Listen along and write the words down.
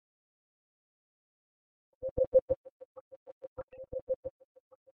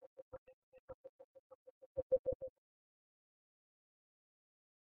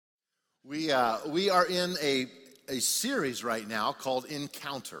We are in a series right now called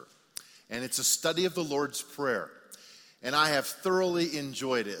Encounter, and it's a study of the Lord's Prayer. And I have thoroughly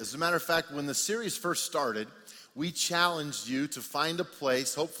enjoyed it. As a matter of fact, when the series first started, we challenged you to find a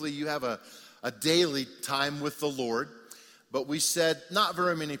place. Hopefully you have a daily time with the Lord. But we said not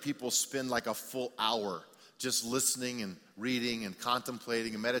very many people spend like a full hour just listening and reading and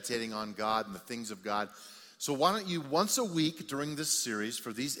contemplating and meditating on God and the things of God. So why don't you once a week during this series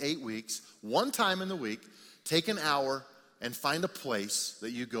for these 8 weeks, one time in the week, take an hour and find a place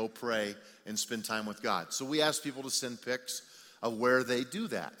that you go pray and spend time with God. So we asked people to send pics of where they do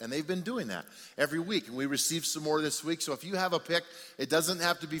that. And they've been doing that every week. And we received some more this week. So if you have a pic, it doesn't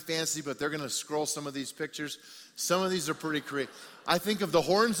have to be fancy, but they're going to scroll some of these pictures. Some of these are pretty creative. I think of the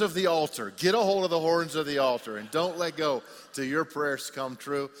horns of the altar. Get a hold of the horns of the altar and don't let go till your prayers come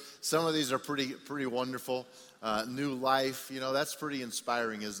true. Some of these are pretty wonderful. New life, that's pretty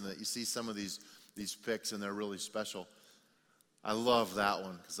inspiring, isn't it? You see some of these pics and they're really special. I love that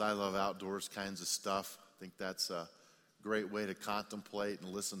one because I love outdoors kinds of stuff. I think that's a great way to contemplate and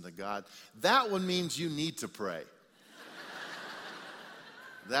listen to God. That one means you need to pray.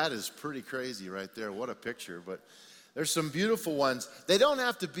 That is pretty crazy right there. What a picture. But there's some beautiful ones. They don't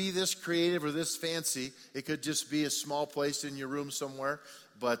have to be this creative or this fancy. It could just be a small place in your room somewhere.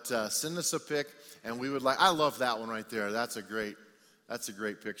 But send us a pic, and we would I love that one right there. That's a great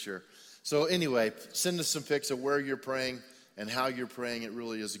picture. So anyway, send us some pics of where you're praying and how you're praying. It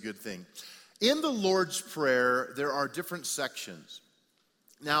really is a good thing. In the Lord's Prayer, there are different sections.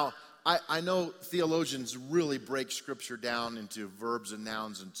 Now, I know theologians really break Scripture down into verbs and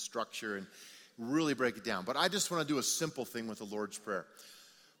nouns and structure and really break it down. But I just want to do a simple thing with the Lord's Prayer.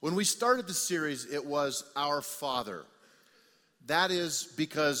 When we started the series, it was Our Father. That is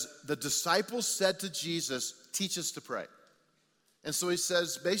because the disciples said to Jesus, teach us to pray. And so he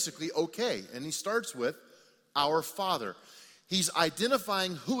says basically, okay. And he starts with Our Father. He's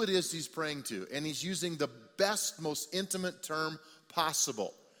identifying who it is he's praying to. And he's using the best, most intimate term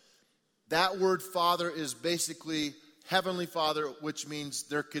possible. That word Father is basically Heavenly Father, which means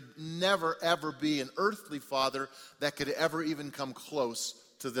there could never, ever be an earthly father that could ever even come close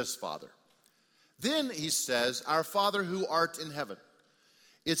to this Father. Then he says, Our Father who art in heaven.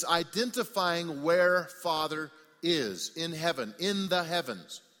 It's identifying where Father is, in heaven, in the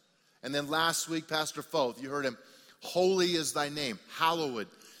heavens. And then last week, Pastor Foth, you heard him, holy is thy name, hallowed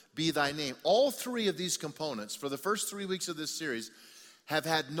be thy name. All three of these components, for the first 3 weeks of this series, have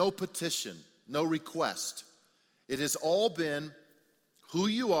had no petition, no request. It has all been who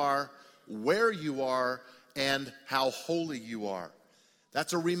you are, where you are, and how holy you are.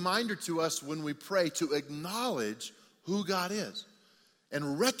 That's a reminder to us when we pray to acknowledge who God is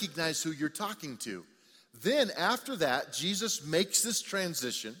and recognize who you're talking to. Then after that, Jesus makes this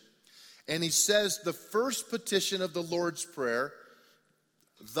transition and he says the first petition of the Lord's Prayer,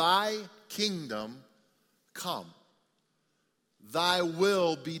 thy kingdom come. Thy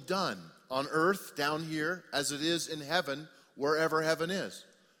will be done on earth, down here, as it is in heaven, wherever heaven is.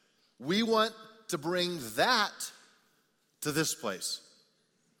 We want to bring that to this place.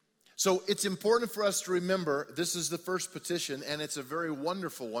 So it's important for us to remember this is the first petition, and it's a very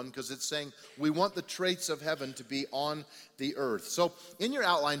wonderful one because it's saying we want the traits of heaven to be on the earth. So in your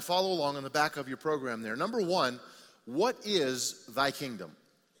outline, follow along on the back of your program there. Number one, what is thy kingdom?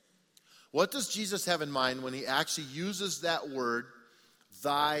 What does Jesus have in mind when he actually uses that word,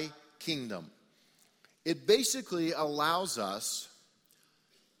 thy kingdom? It basically allows us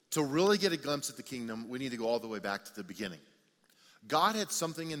to really get a glimpse at the kingdom. We need to go all the way back to the beginning. God had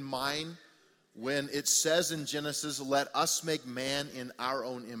something in mind when it says in Genesis, let us make man in our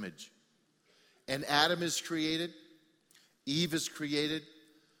own image. And Adam is created, Eve is created,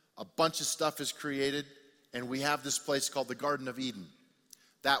 a bunch of stuff is created, and we have this place called the Garden of Eden.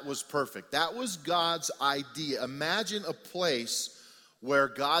 That was perfect. That was God's idea. Imagine a place where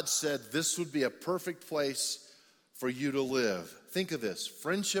God said this would be a perfect place for you to live. Think of this.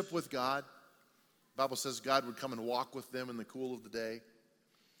 Friendship with God. The Bible says God would come and walk with them in the cool of the day.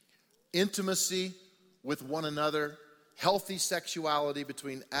 Intimacy with one another. Healthy sexuality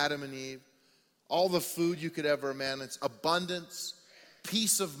between Adam and Eve. All the food you could ever imagine. Abundance.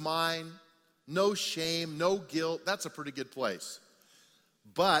 Peace of mind. No shame. No guilt. That's a pretty good place.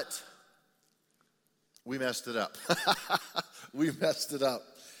 But we messed it up. We messed it up.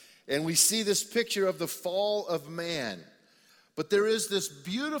 And we see this picture of the fall of man. But there is this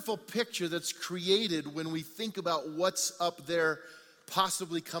beautiful picture that's created when we think about what's up there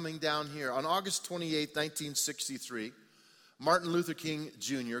possibly coming down here. On August 28, 1963, Martin Luther King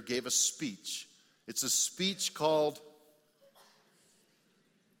Jr. gave a speech. It's a speech called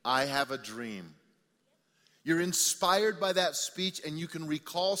I have a dream. You're inspired by that speech, and you can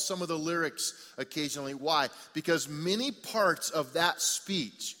recall some of the lyrics occasionally. Why? Because many parts of that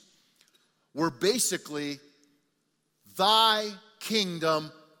speech were basically, thy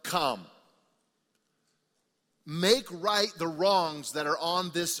kingdom come. Make right the wrongs that are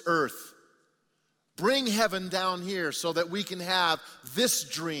on this earth. Bring heaven down here so that we can have this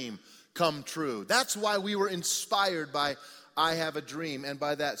dream come true. That's why we were inspired by I have a dream and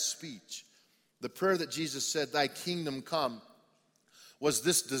by that speech. The prayer that Jesus said, thy kingdom come, was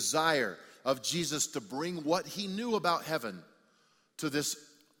this desire of Jesus to bring what he knew about heaven to this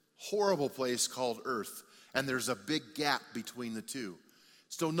horrible place called earth. And there's a big gap between the two.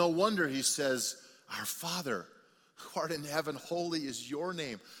 So no wonder he says, our Father, who art in heaven, holy is your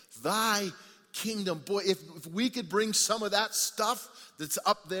name. Thy kingdom. Boy, if we could bring some of that stuff that's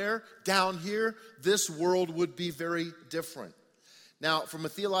up there down here, this world would be very different. Now, from a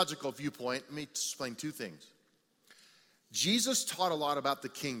theological viewpoint, let me explain two things. Jesus taught a lot about the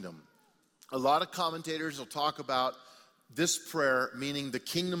kingdom. A lot of commentators will talk about this prayer, meaning the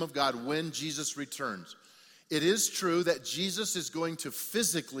kingdom of God when Jesus returns. It is true that Jesus is going to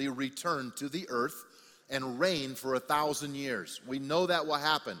physically return to the earth and reign for 1,000 years. We know that will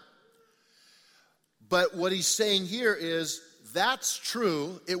happen. But what he's saying here is, that's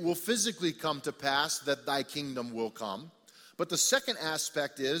true. It will physically come to pass that thy kingdom will come. But the second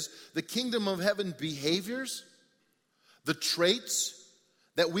aspect is the kingdom of heaven behaviors, the traits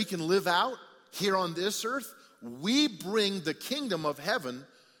that we can live out here on this earth. We bring the kingdom of heaven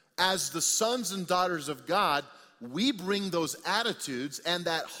as the sons and daughters of God. We bring those attitudes and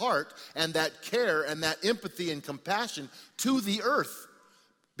that heart and that care and that empathy and compassion to the earth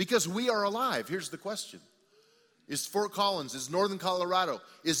because we are alive. Here's the question. Is Fort Collins, is Northern Colorado,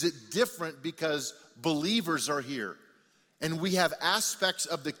 is it different because believers are here? And we have aspects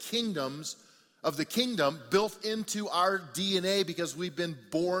of the kingdom built into our DNA because we've been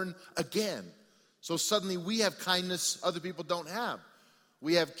born again. So suddenly we have kindness other people don't have.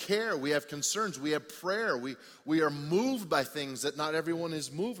 We have care, we have concerns, we have prayer. We are moved by things that not everyone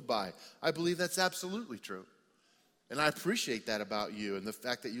is moved by. I believe that's absolutely true. And I appreciate that about you and the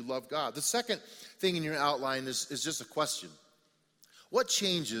fact that you love God. The second thing in your outline is just a question. What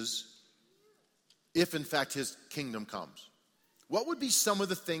changes if, in fact, his kingdom comes? What would be some of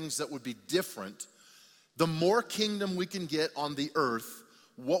the things that would be different? The more kingdom we can get on the earth,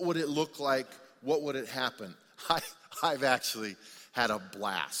 what would it look like? What would it happen? I've actually had a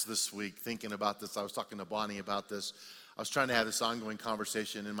blast this week thinking about this. I was talking to Bonnie about this. I was trying to have this ongoing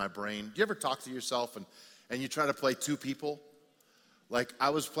conversation in my brain. Do you ever talk to yourself and you try to play two people? Like I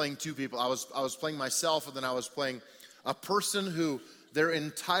was playing two people. I was playing myself, and then I was playing a person who their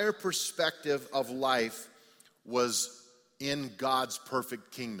entire perspective of life was in God's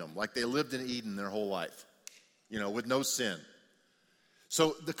perfect kingdom. Like they lived in Eden their whole life, with no sin.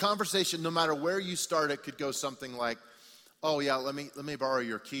 So the conversation, no matter where you start, it could go something like, oh yeah, let me borrow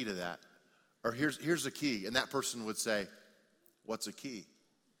your key to that. Or here's a key. And that person would say, what's a key?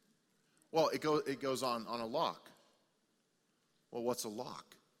 Well, it goes on a lock. Well, what's a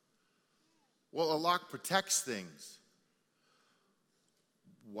lock? Well, a lock protects things.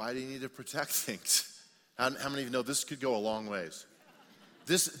 Why do you need to protect things? How many of you know this could go a long ways?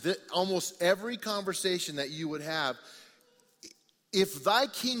 This almost every conversation that you would have, if thy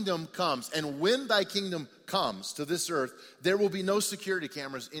kingdom comes, and when thy kingdom comes to this earth, there will be no security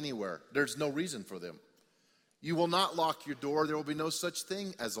cameras anywhere. There's no reason for them. You will not lock your door. There will be no such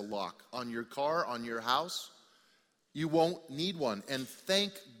thing as a lock on your car, on your house. You won't need one. And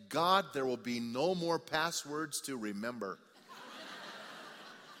thank God there will be no more passwords to remember.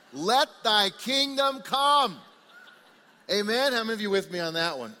 Let thy kingdom come. Amen? How many of you with me on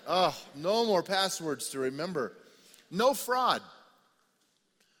that one? Oh, no more passwords to remember. No fraud.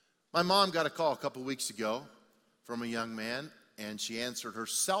 My mom got a call a couple weeks ago from a young man, and she answered her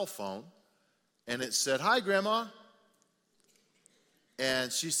cell phone, and it said, "Hi, Grandma."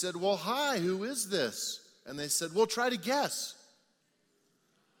 And she said, "Well, hi, who is this?" And they said, "Well, try to guess."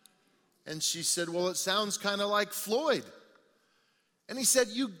 And she said, "Well, it sounds kind of like Floyd." And he said,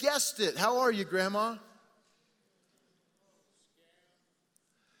 "You guessed it. How are you, Grandma?"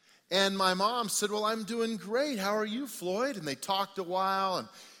 And my mom said, "Well, I'm doing great. How are you, Floyd?" And they talked a while, and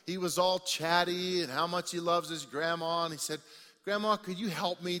he was all chatty and how much he loves his grandma. And he said, "Grandma, could you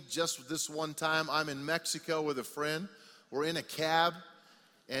help me just this one time? I'm in Mexico with a friend. We're in a cab,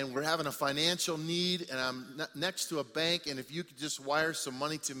 and we're having a financial need, and I'm next to a bank, and if you could just wire some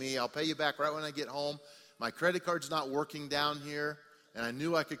money to me, I'll pay you back right when I get home. My credit card's not working down here." And I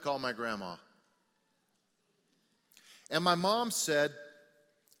knew I could call my grandma. And my mom said,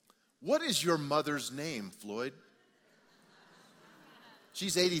 What is your mother's name, Floyd?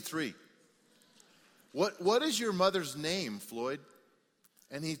 She's 83. What is your mother's name, Floyd?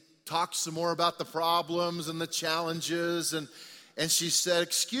 And he talked some more about the problems and the challenges. And she said,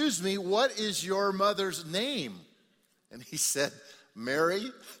 excuse me, what is your mother's name? And he said,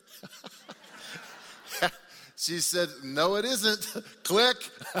 Mary. She said, no, it isn't. Click.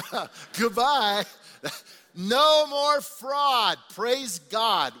 Goodbye. No more fraud. Praise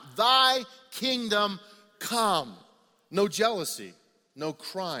God. Thy kingdom come. No jealousy. No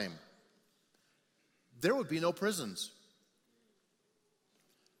crime. There would be no prisons.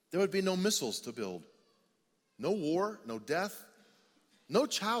 There would be no missiles to build. No war, no death, no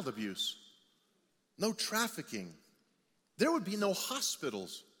child abuse, no trafficking. There would be no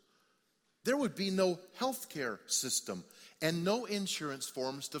hospitals. There would be no healthcare system and no insurance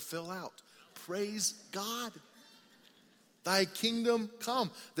forms to fill out. Praise God. Thy kingdom come.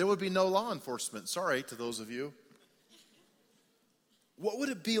 There would be no law enforcement. Sorry to those of you. What would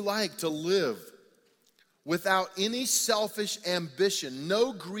it be like to live without any selfish ambition,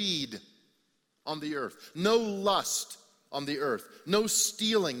 no greed on the earth, no lust on the earth, no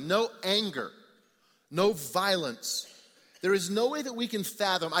stealing, no anger, no violence? There is no way that we can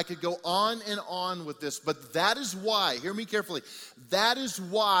fathom. I could go on and on with this, but that is why, hear me carefully, that is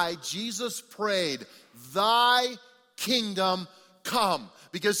why Jesus prayed, thy kingdom come.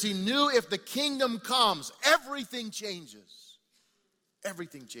 Because he knew if the kingdom comes, everything changes.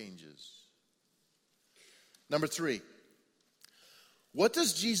 Everything changes. Number 3, what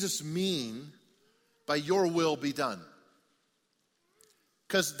does Jesus mean by your will be done?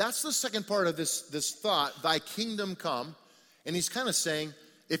 Because that's the second part of this thought, thy kingdom come. And he's kind of saying,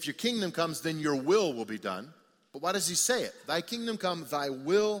 if your kingdom comes, then your will be done. But why does he say it? Thy kingdom come, thy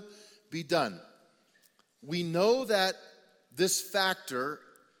will be done. We know that this factor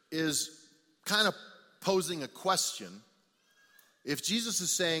is kind of posing a question. If Jesus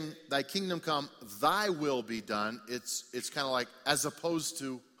is saying, thy kingdom come, thy will be done, it's kind of like, as opposed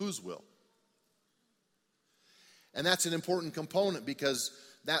to whose will? And that's an important component because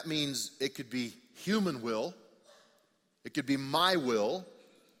that means it could be human will, it could be my will,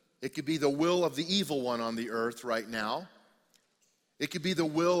 it could be the will of the evil one on the earth right now, it could be the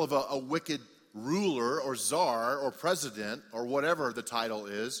will of a wicked ruler or czar or president or whatever the title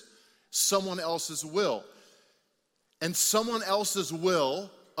is, someone else's will. And someone else's will,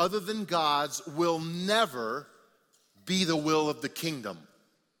 other than God's, will never be the will of the kingdom.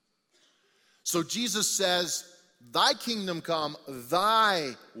 So Jesus says, thy kingdom come,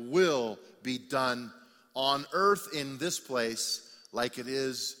 thy will be done on earth in this place like it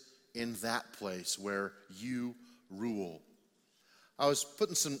is in that place where you rule. I was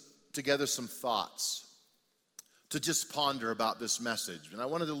putting together some thoughts to just ponder about this message. And I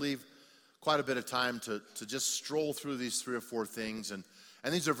wanted to leave quite a bit of time to just stroll through these 3 or 4 things. And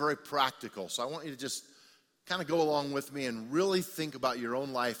these are very practical. So I want you to just kind of go along with me and really think about your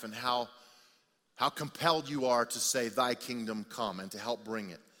own life and how compelled you are to say, thy kingdom come, and to help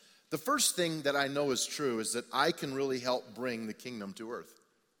bring it. The first thing that I know is true is that I can really help bring the kingdom to earth.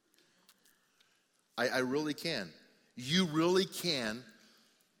 I really can. You really can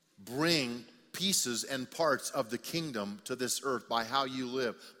bring pieces and parts of the kingdom to this earth by how you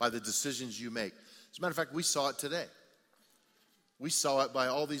live, by the decisions you make. As a matter of fact, we saw it today. We saw it by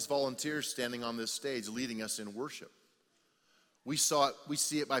all these volunteers standing on this stage leading us in worship. We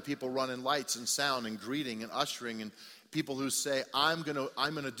see it by people running lights and sound and greeting and ushering, and people who say, I'm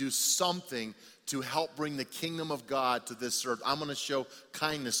gonna do something to help bring the kingdom of God to this earth. I'm gonna show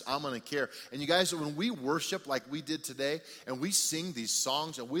kindness. I'm gonna care. And you guys, when we worship like we did today, and we sing these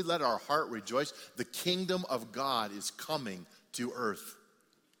songs and we let our heart rejoice, the kingdom of God is coming to earth.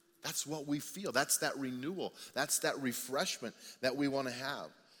 That's what we feel. That's that renewal. That's that refreshment that we want to have.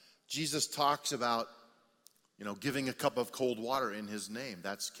 Jesus talks about, giving a cup of cold water in his name.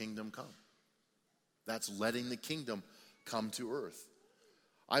 That's kingdom come. That's letting the kingdom come to earth.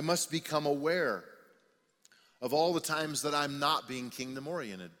 I must become aware of all the times that I'm not being kingdom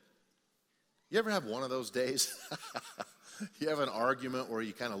oriented. You ever have one of those days? You have an argument where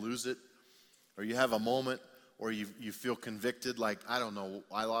you kind of lose it, or you have a moment where you feel convicted, like, I don't know,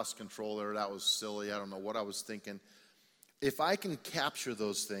 I lost control there, that was silly, I don't know what I was thinking. If I can capture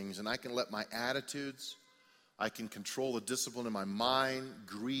those things and I can let my attitudes, I can control the discipline in my mind,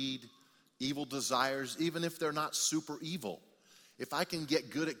 greed, evil desires, even if they're not super evil. If I can get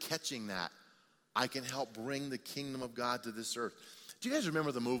good at catching that, I can help bring the kingdom of God to this earth. Do you guys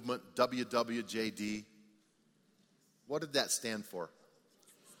remember the movement WWJD? What did that stand for?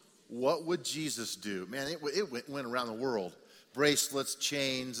 What would Jesus do? Man, it went around the world. bracelets,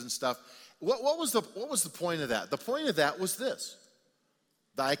 chains, and stuff. What was the point of that? The point of that was this: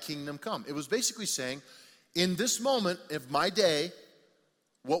 thy kingdom come. It was basically saying, in this moment of my day,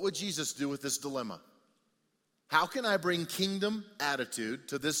 what would Jesus do with this dilemma? How can I bring kingdom attitude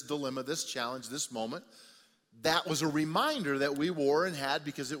to this dilemma, this challenge, this moment? That was a reminder that we wore and had,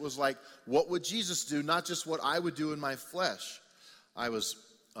 because it was like, what would Jesus do, not just what I would do in my flesh. I was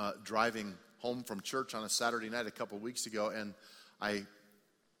driving home from church on a Saturday night a couple weeks ago, and I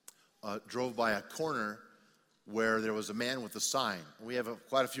drove by a corner where there was a man with a sign. We have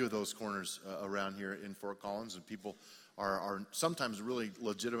quite a few of those corners around here in Fort Collins, and people are sometimes really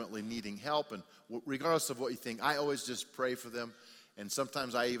legitimately needing help. And regardless of what you think, I always just pray for them, and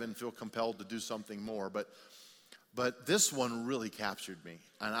sometimes I even feel compelled to do something more. But this one really captured me,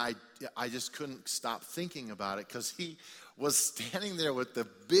 and I just couldn't stop thinking about it, because he was standing there with the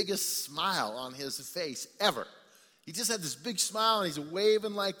biggest smile on his face ever. He just had this big smile, and he's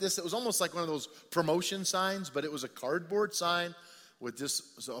waving like this. It was almost like one of those promotion signs, but it was a cardboard sign with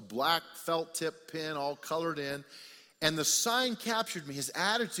just a black felt tip pin all colored in. And the sign captured me. His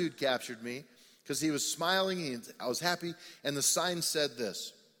attitude captured me, because he was smiling, and I was happy. And the sign said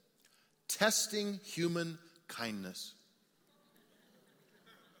this: testing human kindness.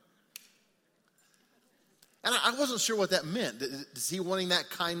 And I wasn't sure what that meant. Is he wanting that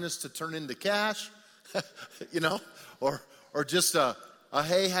kindness to turn into cash? Or just a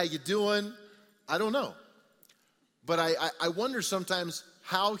hey, how you doing? I don't know. But I wonder sometimes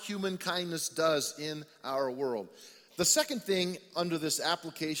how human kindness does in our world. The second thing under this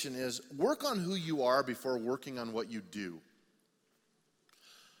application is work on who you are before working on what you do.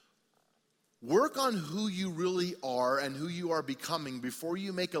 Work on who you really are and who you are becoming before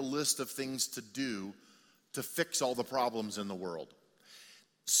you make a list of things to do to fix all the problems in the world.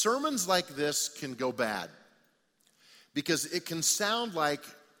 Sermons like this can go bad, because it can sound like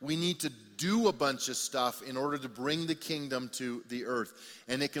we need to do a bunch of stuff in order to bring the kingdom to the earth.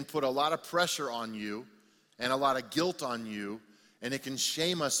 And it can put a lot of pressure on you and a lot of guilt on you, and it can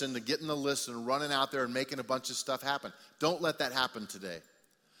shame us into getting the list and running out there and making a bunch of stuff happen. Don't let that happen today.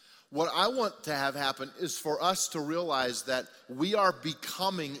 What I want to have happen is for us to realize that we are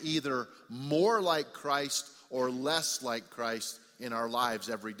becoming either more like Christ or less like Christ in our lives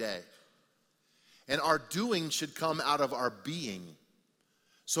every day. And our doing should come out of our being.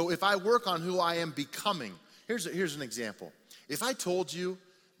 So if I work on who I am becoming, here's an example. If I told you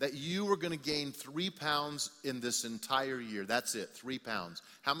that you were going to gain 3 pounds in this entire year, that's it, 3 pounds.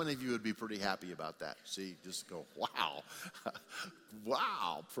 How many of you would be pretty happy about that? See, just go, wow,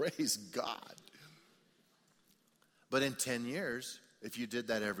 wow, praise God. But in 10 years, if you did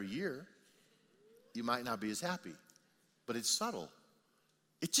that every year, you might not be as happy. But it's subtle.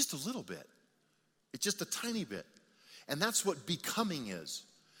 It's just a little bit. It's just a tiny bit. And that's what becoming is.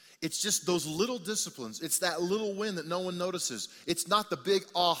 It's just those little disciplines. It's that little win that no one notices. It's not the big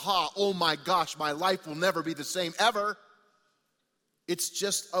aha, oh my gosh, my life will never be the same ever. It's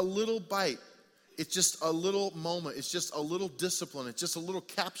just a little bite. It's just a little moment. It's just a little discipline. It's just a little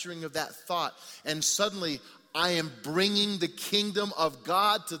capturing of that thought. And suddenly, I am bringing the kingdom of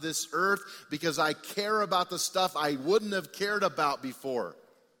God to this earth because I care about the stuff I wouldn't have cared about before.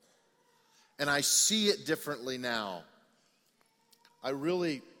 And I see it differently now. I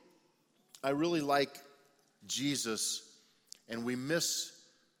really like Jesus, and we miss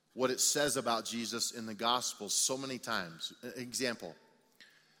what it says about Jesus in the Gospels so many times. Example,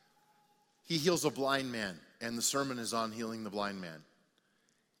 he heals a blind man, and the sermon is on healing the blind man.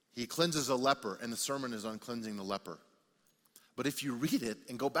 He cleanses a leper, and the sermon is on cleansing the leper. But if you read it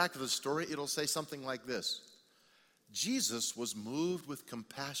and go back to the story, it'll say something like this: Jesus was moved with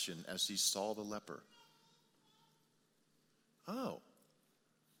compassion as he saw the leper. Oh.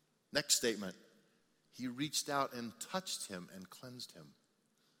 Next statement, he reached out and touched him and cleansed him.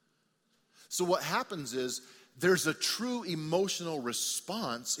 So what happens is there's a true emotional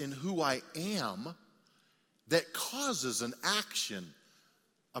response in who I am that causes an action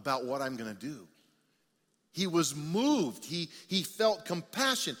about what I'm going to do. He was moved. He felt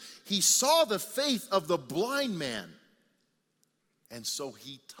compassion. He saw the faith of the blind man. And so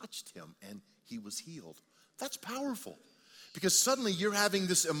he touched him and he was healed. That's powerful. Because suddenly you're having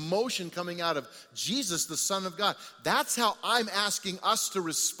this emotion coming out of Jesus, the Son of God. That's how I'm asking us to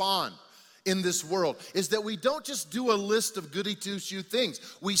respond in this world, is that we don't just do a list of goody two-shoe things.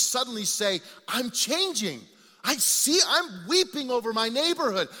 We suddenly say, I'm changing. I'm weeping over my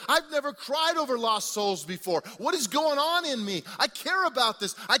neighborhood. I've never cried over lost souls before. What is going on in me? I care about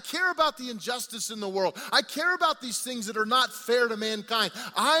this. I care about the injustice in the world. I care about these things that are not fair to mankind.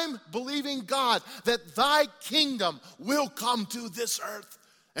 I'm believing, God, that thy kingdom will come to this earth,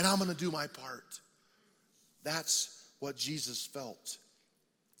 and I'm going to do my part. That's what Jesus felt.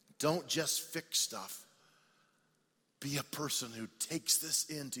 Don't just fix stuff. Be a person who takes this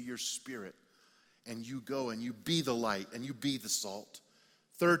into your spirit. And you go and you be the light and you be the salt.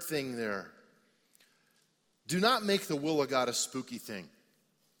 Third thing there, do not make the will of God a spooky thing.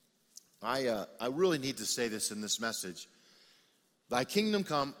 I really need to say this in this message. Thy kingdom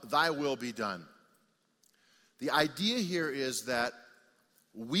come, thy will be done. The idea here is that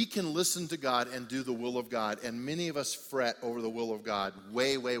we can listen to God and do the will of God, and many of us fret over the will of God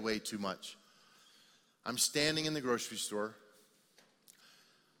way, way, way too much. I'm standing in the grocery store.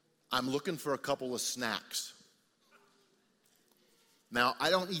 I'm looking for a couple of snacks. Now, I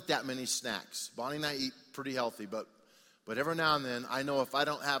don't eat that many snacks. Bonnie and I eat pretty healthy, but every now and then, I know if I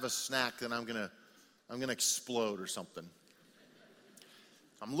don't have a snack, then I'm gonna explode or something.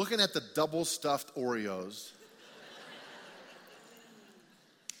 I'm looking at the double stuffed Oreos,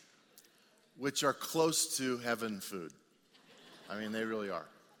 which are close to heaven food. I mean, they really are.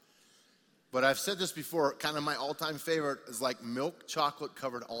 But I've said this before, kind of my all-time favorite is like milk chocolate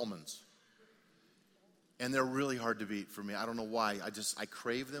covered almonds. And they're really hard to beat for me. I don't know why. I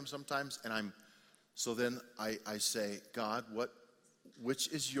crave them sometimes. So then I say, God, which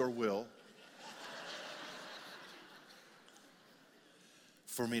is your will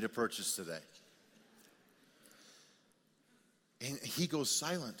for me to purchase today? And he goes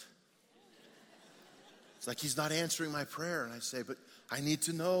silent. It's like he's not answering my prayer. And I say, but I need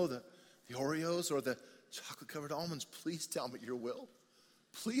to know the Oreos or the chocolate-covered almonds. Please tell me your will.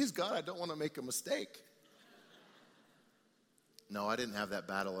 Please, God, I don't want to make a mistake. No, I didn't have that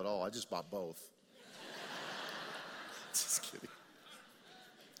battle at all. I just bought both. Just kidding.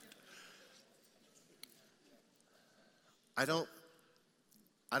 I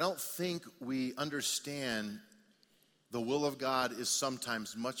don't think we understand the will of God is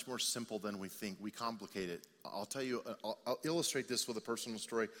sometimes much more simple than we think. We complicate it. I'll tell you, I'll illustrate this with a personal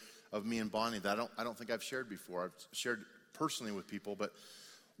story of me and Bonnie that I don't think I've shared before. I've shared personally with people, but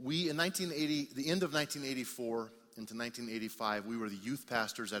we in 1980, the end of 1984 into 1985, we were the youth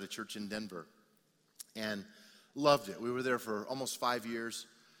pastors at a church in Denver and loved it. We were there for almost 5 years.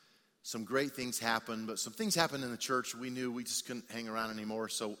 Some great things happened, but some things happened in the church. We knew we just couldn't hang around anymore,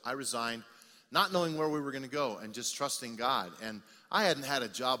 so I resigned, not knowing where we were going to go and just trusting God. And I hadn't had a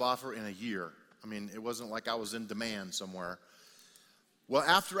job offer in a year. I mean, it wasn't like I was in demand somewhere. Well,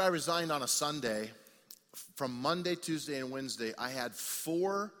 after I resigned on a Sunday, from Monday, Tuesday, and Wednesday, I had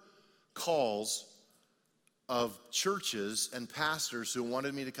 4 calls of churches and pastors who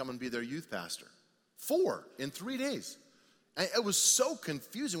wanted me to come and be their youth pastor. 4 in 3 days. And it was so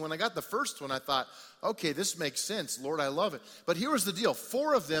confusing. When I got the first one, I thought, okay, this makes sense. Lord, I love it. But here was the deal.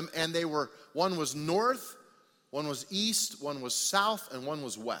 4 of them, and one was north, one was east, one was south, and one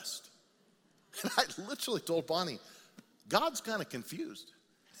was west. And I literally told Bonnie, God's kind of confused.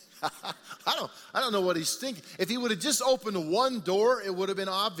 I don't know what he's thinking. If he would have just opened one door, it would have been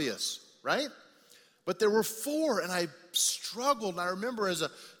obvious, right? But there were 4, and I struggled. And I remember as a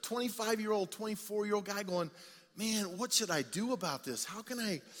 25-year-old, 24-year-old guy going, man, what should I do about this? How can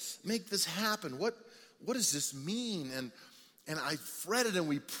I make this happen? What does this mean? And I fretted, and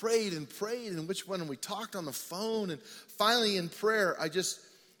we prayed, and which one, and we talked on the phone. And finally in prayer,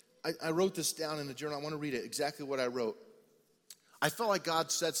 I wrote this down in the journal. I want to read it, exactly what I wrote. I felt like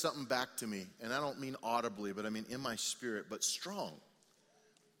God said something back to me, and I don't mean audibly, but I mean in my spirit, but strong.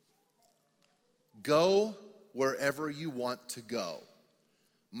 Go wherever you want to go.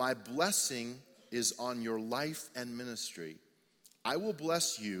 My blessing is on your life and ministry. I will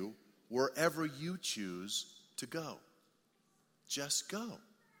bless you wherever you choose to go. Just go.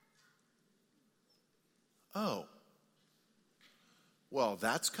 Oh, well,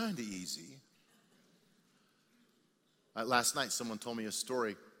 that's kind of easy. Last night, someone told me a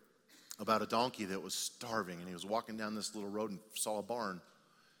story about a donkey that was starving, and he was walking down this little road and saw a barn.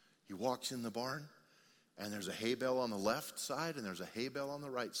 He walks in the barn, and there's a hay bale on the left side, and there's a hay bale on the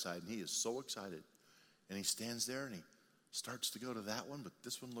right side, and he is so excited. And he stands there, and he starts to go to that one, but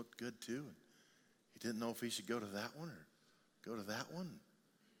this one looked good too. And he didn't know if he should go to that one or go to that one.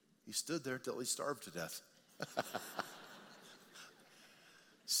 He stood there till he starved to death.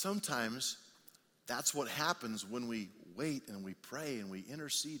 Sometimes that's what happens when we wait and we pray and we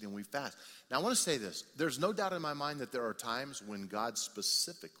intercede and we fast. Now, I want to say this. There's no doubt in my mind that there are times when God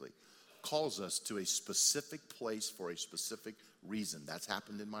specifically calls us to a specific place for a specific reason. That's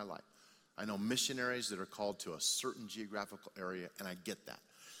happened in my life. I know missionaries that are called to a certain geographical area, and I get that.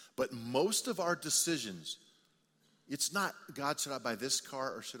 But most of our decisions, it's not, God, should I buy this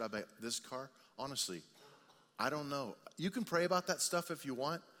car or should I buy this car? Honestly, I don't know. You can pray about that stuff if you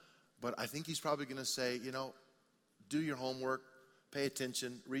want, but I think he's probably going to say, do your homework, pay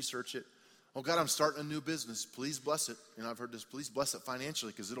attention, research it. Oh, God, I'm starting a new business. Please bless it. I've heard this. Please bless it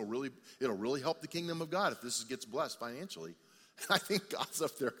financially because it'll really help the kingdom of God if this gets blessed financially. And I think God's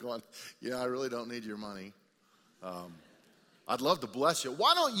up there going, I really don't need your money. I'd love to bless you.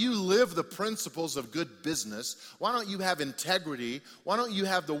 Why don't you live the principles of good business? Why don't you have integrity? Why don't you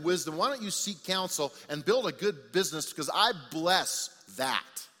have the wisdom? Why don't you seek counsel and build a good business? Because I bless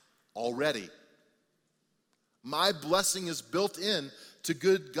that already. My blessing is built in to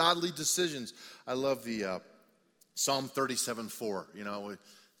good, godly decisions. I love the Psalm 37:4.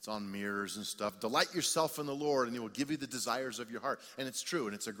 It's on mirrors and stuff. Delight yourself in the Lord, and he will give you the desires of your heart. And it's true,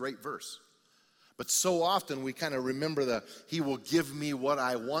 and it's a great verse. But so often we kind of remember the he will give me what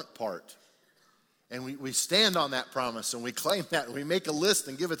I want part. And we stand on that promise, and we claim that, and we make a list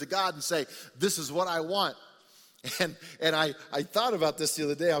and give it to God and say, this is what I want. And I thought about this the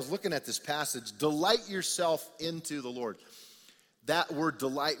other day. I was looking at this passage. Delight yourself into the Lord. That word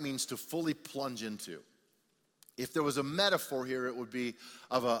delight means to fully plunge into. If there was a metaphor here, it would be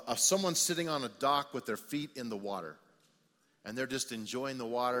of someone sitting on a dock with their feet in the water. And they're just enjoying the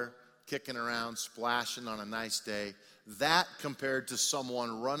water, kicking around, splashing on a nice day. That compared to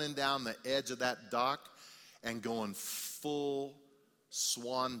someone running down the edge of that dock and going full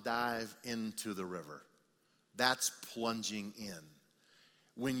swan dive into the river. That's plunging in.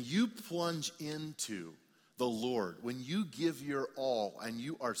 When you plunge into the Lord, when you give your all and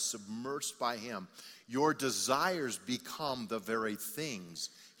you are submerged by him, your desires become the very things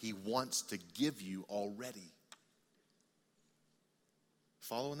he wants to give you already.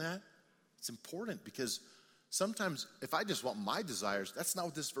 Following that? It's important because sometimes if I just want my desires, that's not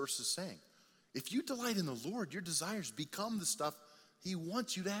what this verse is saying. If you delight in the Lord, your desires become the stuff he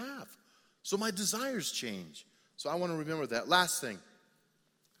wants you to have. So my desires change. So I want to remember that. Last thing,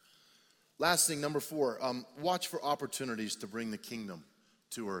 number 4, watch for opportunities to bring the kingdom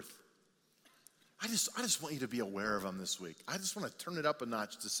to earth. I just want you to be aware of them this week. I just want to turn it up a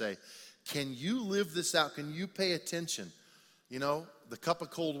notch to say, can you live this out? Can you pay attention? The cup of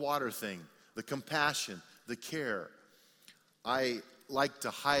cold water thing, the compassion, the care. I like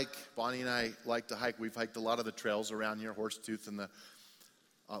to hike. Bonnie and I like to hike. We've hiked a lot of the trails around here, Horsetooth, and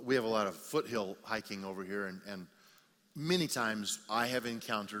we have a lot of foothill hiking over here, and many times I have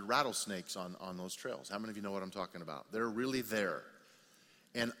encountered rattlesnakes on those trails. How many of you know what I'm talking about? They're really there,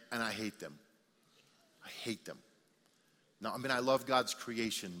 and I hate them. I hate them. Now, I love God's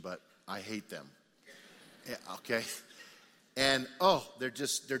creation, but I hate them. Yeah, okay? And they're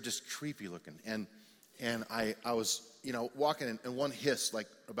just creepy looking. And I was walking and one hissed like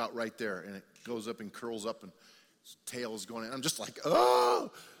about right there, and it goes up and curls up and his tail is going in. I'm just like,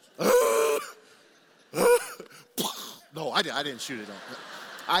 no, I didn't shoot it.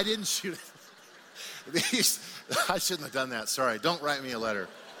 I didn't shoot it. I shouldn't have done that. Sorry. Don't write me a letter.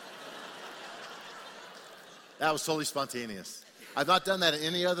 That was totally spontaneous. I've not done that in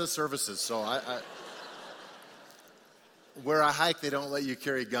any other services, so where I hike, they don't let you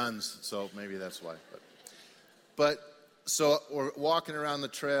carry guns, so maybe that's why. But so we're walking around the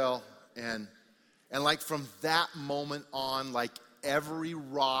trail, and like from that moment on, like every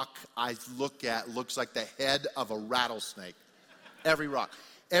rock I look at looks like the head of a rattlesnake. Every rock.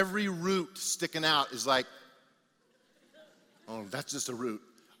 Every root sticking out is like, oh, that's just a root.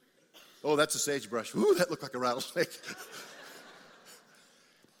 Oh, that's a sagebrush. Ooh, that looked like a rattlesnake.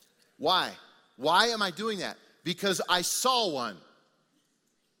 Why? Why am I doing that? Because I saw one.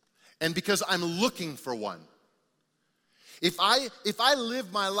 And because I'm looking for one. If I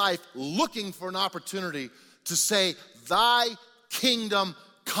live my life looking for an opportunity to say, thy kingdom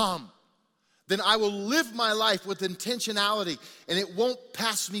come, then I will live my life with intentionality, and it won't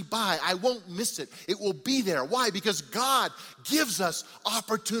pass me by. I won't miss it. It will be there. Why? Because God gives us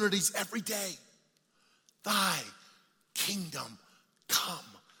opportunities every day. Thy kingdom come.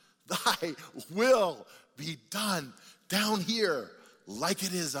 Thy will be done down here like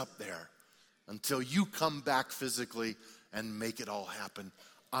it is up there until you come back physically and make it all happen.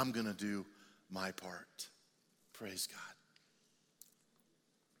 I'm going to do my part. Praise God.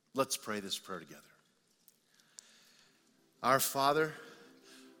 Let's pray this prayer together. Our Father,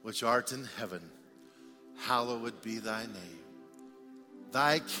 which art in heaven, hallowed be thy name.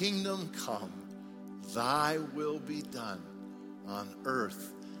 Thy kingdom come, thy will be done on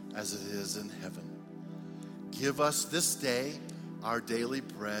earth as it is in heaven. Give us this day our daily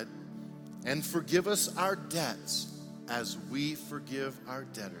bread, and forgive us our debts as we forgive our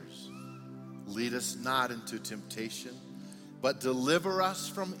debtors. Lead us not into temptation, but deliver us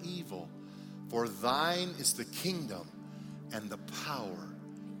from evil. For thine is the kingdom and the power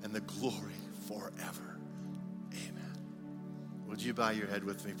and the glory forever. Amen. Would you bow your head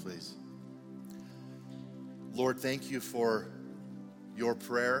with me, please? Lord, thank you for your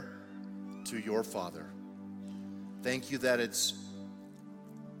prayer to your Father. Thank you that it's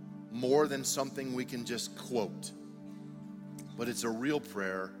more than something we can just quote, but it's a real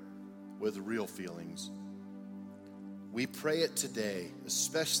prayer with real feelings. We pray it today,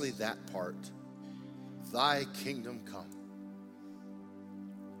 especially that part. Thy kingdom come.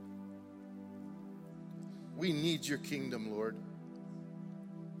 We need your kingdom, Lord.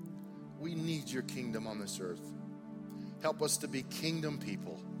 We need your kingdom on this earth. Help us to be kingdom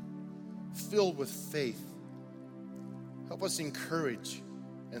people, filled with faith. Help us encourage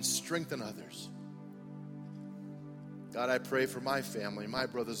and strengthen others. God, I pray for my family, my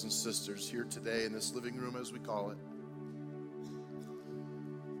brothers and sisters here today in this living room, as we call it,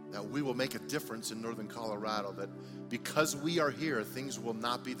 that we will make a difference in northern Colorado, that because we are here, things will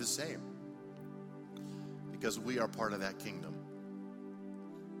not be the same, because we are part of that kingdom.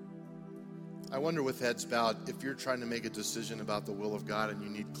 I wonder, with heads bowed, if you're trying to make a decision about the will of God and you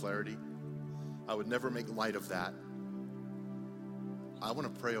need clarity, I would never make light of that. I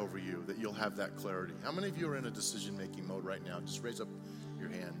want to pray over you that you'll have that clarity. How many of you are in a decision-making mode right now? Just raise up your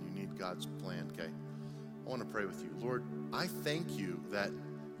hand. You need God's plan, okay? I want to pray with you. Lord, I thank you that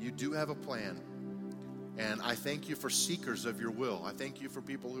you do have a plan, and I thank you for seekers of your will. I thank you for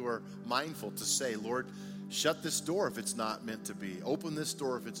people who are mindful to say, Lord, shut this door if it's not meant to be. Open this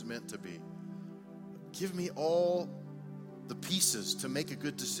door if it's meant to be. Give me all the pieces to make a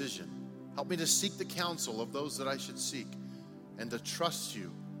good decision. Help me to seek the counsel of those that I should seek, and to trust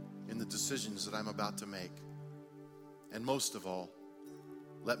you in the decisions that I'm about to make. And most of all,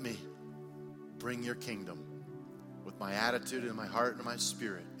 let me bring your kingdom with my attitude and my heart and my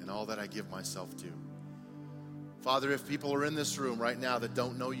spirit and all that I give myself to. Father, if people are in this room right now that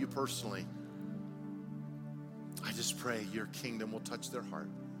don't know you personally, I just pray your kingdom will touch their heart,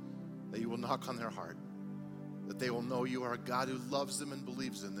 that you will knock on their heart, that they will know you are a God who loves them and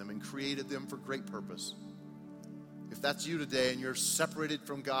believes in them and created them for great purpose. If that's you today and you're separated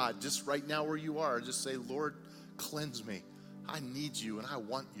from God, just right now where you are, just say, Lord, cleanse me. I need you and I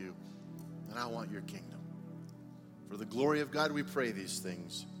want you and I want your kingdom. For the glory of God, we pray these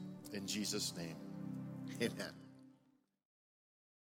things in Jesus' name. Amen.